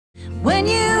When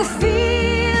you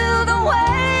feel the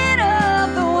weight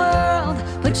of the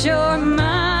world, put your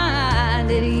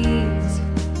mind at ease.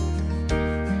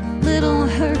 Little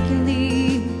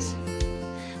Hercules,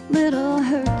 little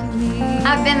Hercules.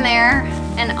 I've been there,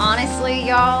 and honestly,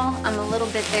 y'all, I'm a little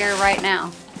bit there right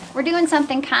now. We're doing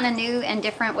something kind of new and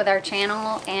different with our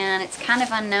channel, and it's kind of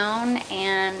unknown,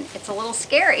 and it's a little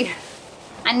scary.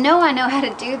 I know how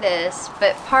to do this,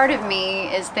 but part of me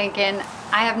is thinking,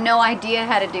 I have no idea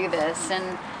how to do this, and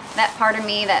that part of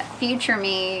me, that future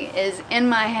me, is in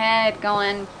my head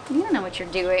going, you don't know what you're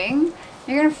doing.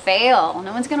 You're gonna fail.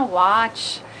 No one's gonna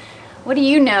watch. What do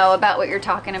you know about what you're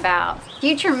talking about?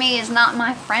 Future me is not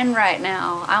my friend right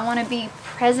now. I want to be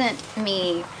present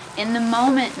me, in the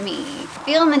moment me,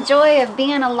 feeling the joy of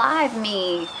being alive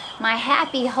me, my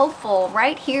happy, hopeful,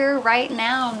 right here, right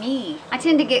now me. I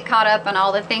tend to get caught up on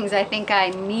all the things I think I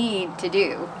need to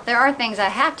do. There are things I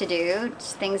have to do,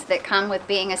 just things that come with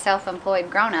being a self-employed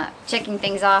grown-up. Checking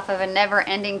things off of a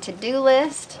never-ending to-do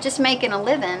list, just making a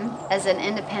living as an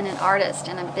independent artist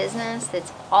in a business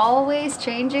that's always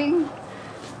changing.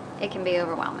 It can be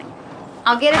overwhelming.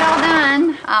 I'll get it all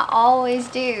done, I always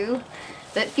do.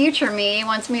 But future me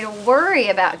wants me to worry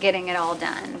about getting it all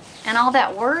done. And all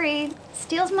that worry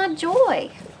steals my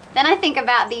joy. Then I think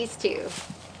about these two.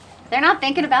 They're not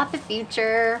thinking about the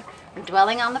future or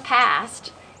dwelling on the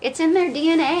past. It's in their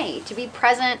DNA to be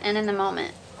present and in the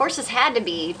moment. Horses had to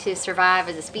be to survive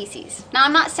as a species. Now,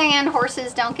 I'm not saying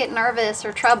horses don't get nervous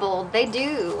or troubled. They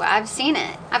do. I've seen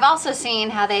it. I've also seen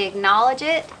how they acknowledge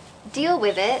it, deal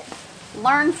with it,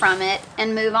 learn from it,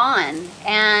 and move on.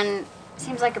 And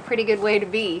seems like a pretty good way to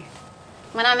be.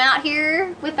 When I'm out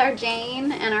here with our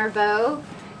Jane and our Beau,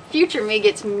 future me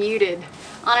gets muted.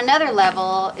 On another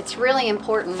level, it's really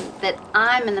important that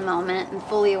I'm in the moment and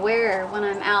fully aware when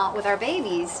I'm out with our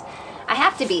babies. I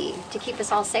have to be to keep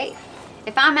us all safe.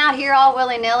 If I'm out here all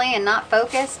willy-nilly and not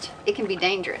focused, it can be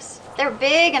dangerous. They're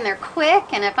big and they're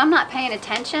quick, and if I'm not paying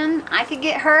attention, I could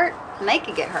get hurt and they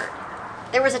could get hurt.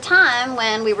 There was a time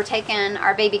when we were taking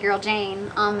our baby girl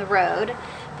Jane on the road,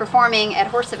 performing at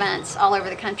horse events all over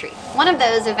the country. One of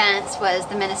those events was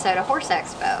the Minnesota Horse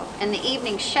Expo, and the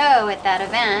evening show at that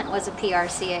event was a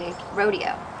PRCA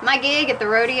rodeo. My gig at the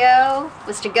rodeo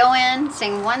was to go in,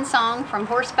 sing one song from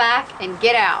horseback, and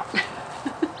get out.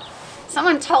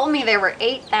 Someone told me there were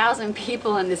 8,000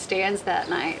 people in the stands that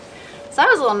night, so I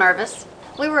was a little nervous.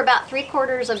 We were about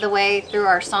 3/4 of the way through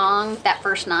our song that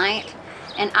first night,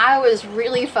 and I was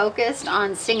really focused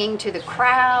on singing to the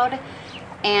crowd,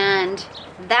 and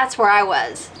that's where I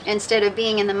was, instead of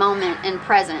being in the moment and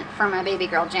present for my baby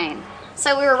girl Jane.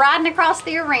 So we were riding across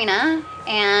the arena,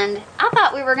 and I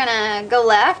thought we were gonna go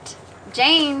left.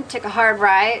 Jane took a hard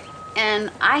right,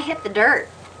 and I hit the dirt.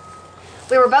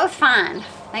 We were both fine,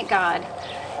 thank God.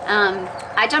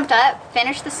 I jumped up,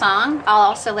 finished the song. I'll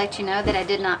also let you know that I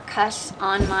did not cuss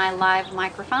on my live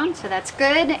microphone, so that's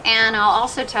good. And I'll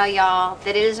also tell y'all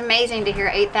that it is amazing to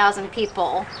hear 8,000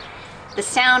 people. The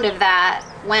sound of that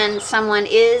when someone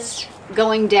is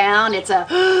going down, it's a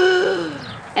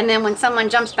and then when someone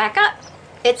jumps back up,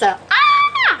 it's a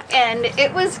ah, and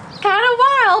it was kind of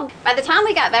wild. By the time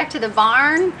we got back to the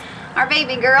barn, our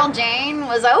baby girl Jane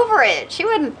was over it. She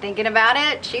wasn't thinking about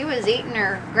it. She was eating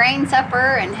her grain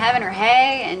supper and having her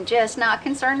hay and just not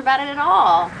concerned about it at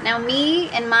all. Now me,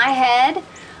 in my head,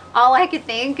 all I could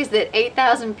think is that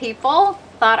 8,000 people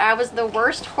thought I was the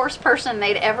worst horse person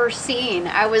they'd ever seen.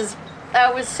 I was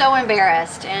so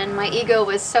embarrassed, and my ego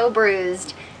was so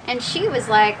bruised, and she was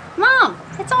like, "Mom,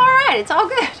 it's all right, it's all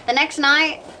good." The next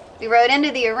night, we rode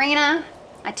into the arena.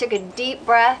 I took a deep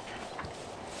breath.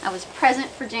 I was present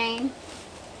for Jane,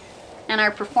 and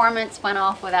our performance went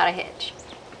off without a hitch.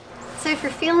 So if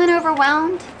you're feeling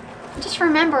overwhelmed, just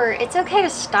remember it's okay to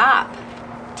stop.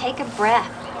 Take a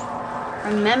breath.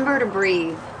 Remember to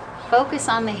breathe. Focus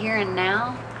on the here and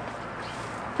now.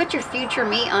 Put your future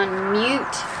me on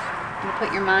mute and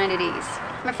put your mind at ease.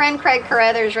 My friend Craig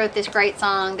Carothers wrote this great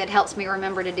song that helps me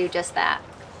remember to do just that.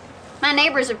 My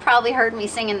neighbors have probably heard me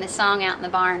singing this song out in the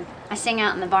barn. I sing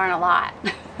out in the barn a lot.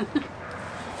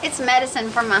 It's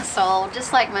medicine for my soul,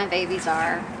 just like my babies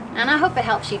are. And I hope it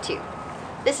helps you too.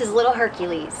 This is Little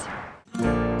Hercules.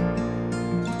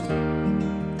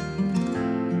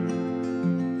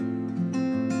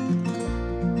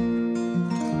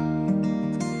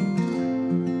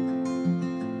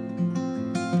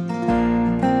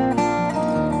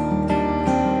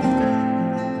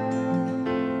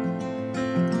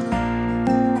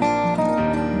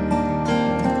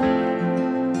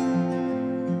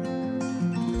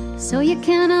 So you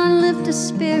cannot lift a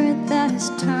spirit that has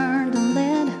turned to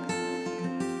lead,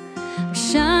 or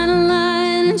shine a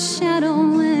light in shadow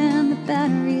when the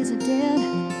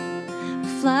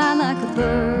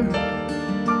bird.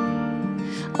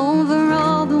 Over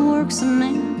all the works of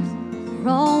man, you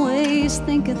always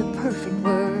think of the perfect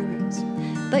words,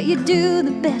 but you do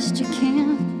the best you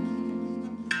can.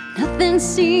 Nothing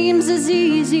seems as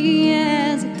easy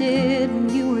as it did when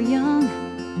you were young.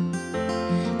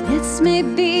 Myths may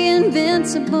be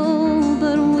invincible,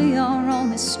 but we are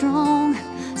only strong.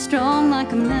 Strong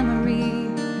like a memory,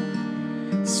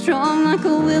 strong like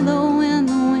a willow in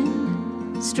the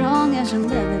wind, strong as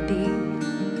you'll ever be.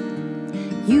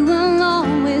 You will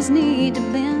always need to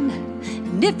bend,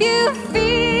 and if you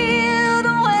feel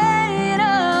the weight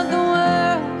of the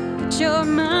world, put your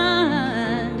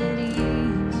mind at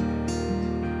ease.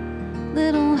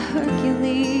 Little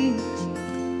Hercules.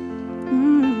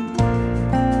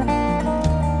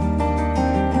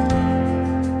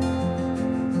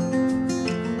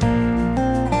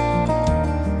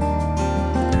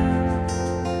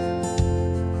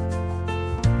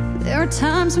 There are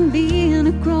times when being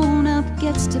a grown-up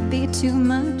gets to be too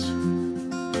much.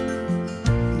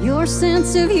 Your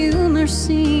sense of humor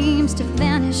seems to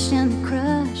vanish in the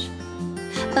crush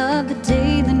of the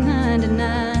daily 9 to 9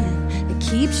 that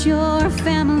keeps your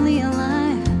family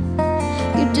alive.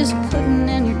 You're just putting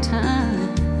in your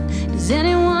time. Does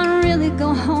anyone really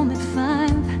go home at 5?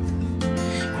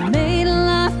 You made a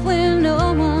life where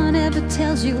no one ever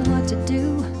tells you what to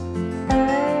do.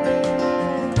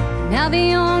 Now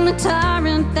the only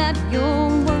tyrant that you're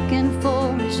working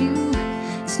for is you.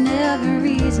 It's never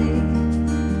easy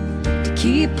to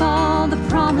keep all the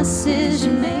promises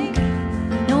you make.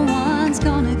 No one's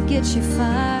gonna get you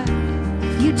fired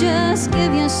if you just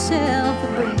give yourself a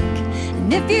break.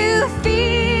 And if you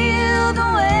feel the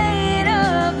weight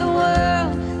of the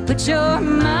world, put your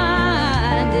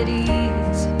mind at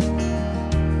ease.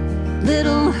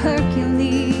 Little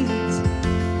Hercules,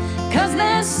 'cause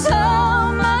there's so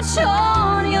much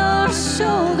on your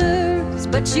shoulders,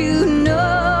 but you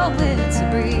know it's a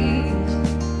breeze.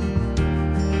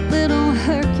 Little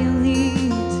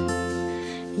Hercules,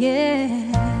 yeah.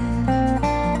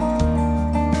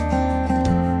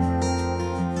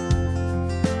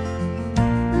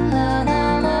 La, la,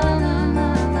 la, la, la,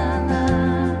 la,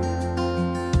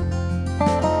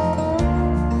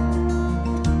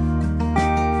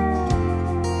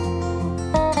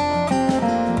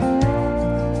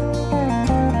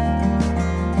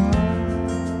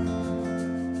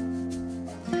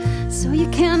 So you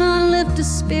cannot lift a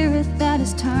spirit that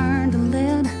has turned to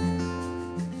lead,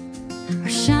 or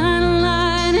shine a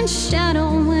light in shadow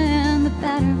when the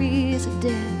batteries are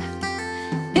dead.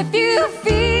 If you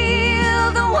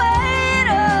feel the weight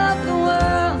of the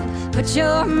world, put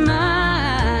your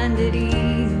mind at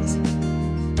ease.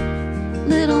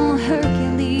 Little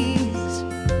Hercules,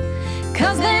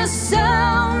 'cause there's so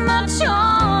much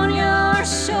on your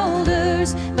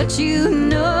shoulders, but you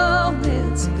know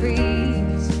it's a breeze.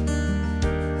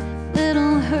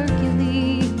 Little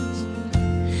Hercules,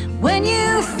 when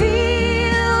you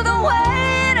feel the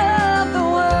weight of the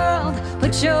world,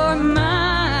 put your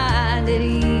mind at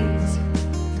ease.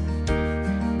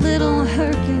 Little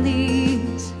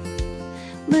Hercules,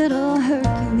 little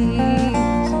Hercules.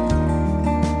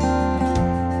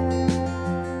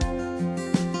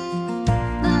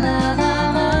 La la la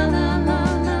la la la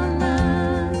la la.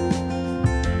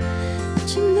 Put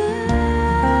your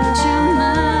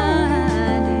mind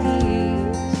at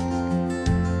ease.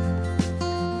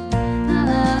 La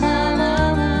la la la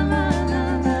la la la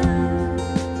la.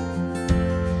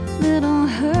 Little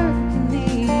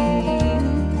Hercules.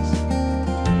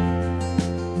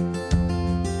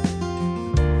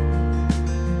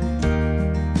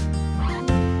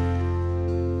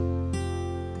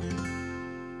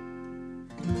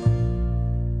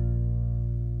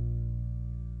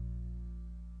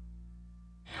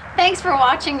 Thanks for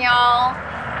watching, y'all.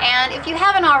 And if you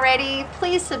haven't already,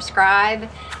 please subscribe.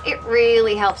 It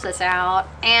really helps us out.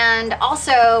 And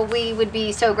also, we would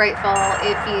be so grateful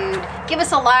if you'd give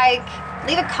us a like,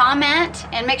 leave a comment,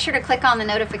 and make sure to click on the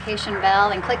notification bell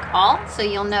and click all so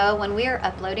you'll know when we're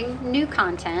uploading new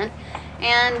content.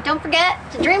 And don't forget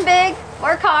to dream big,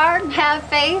 work hard, have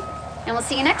faith, and we'll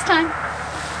see you next time.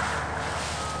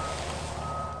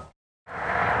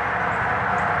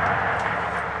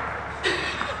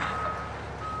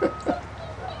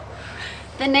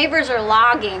 The neighbors are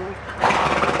logging.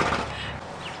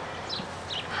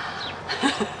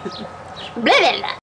 Blah, blah, blah.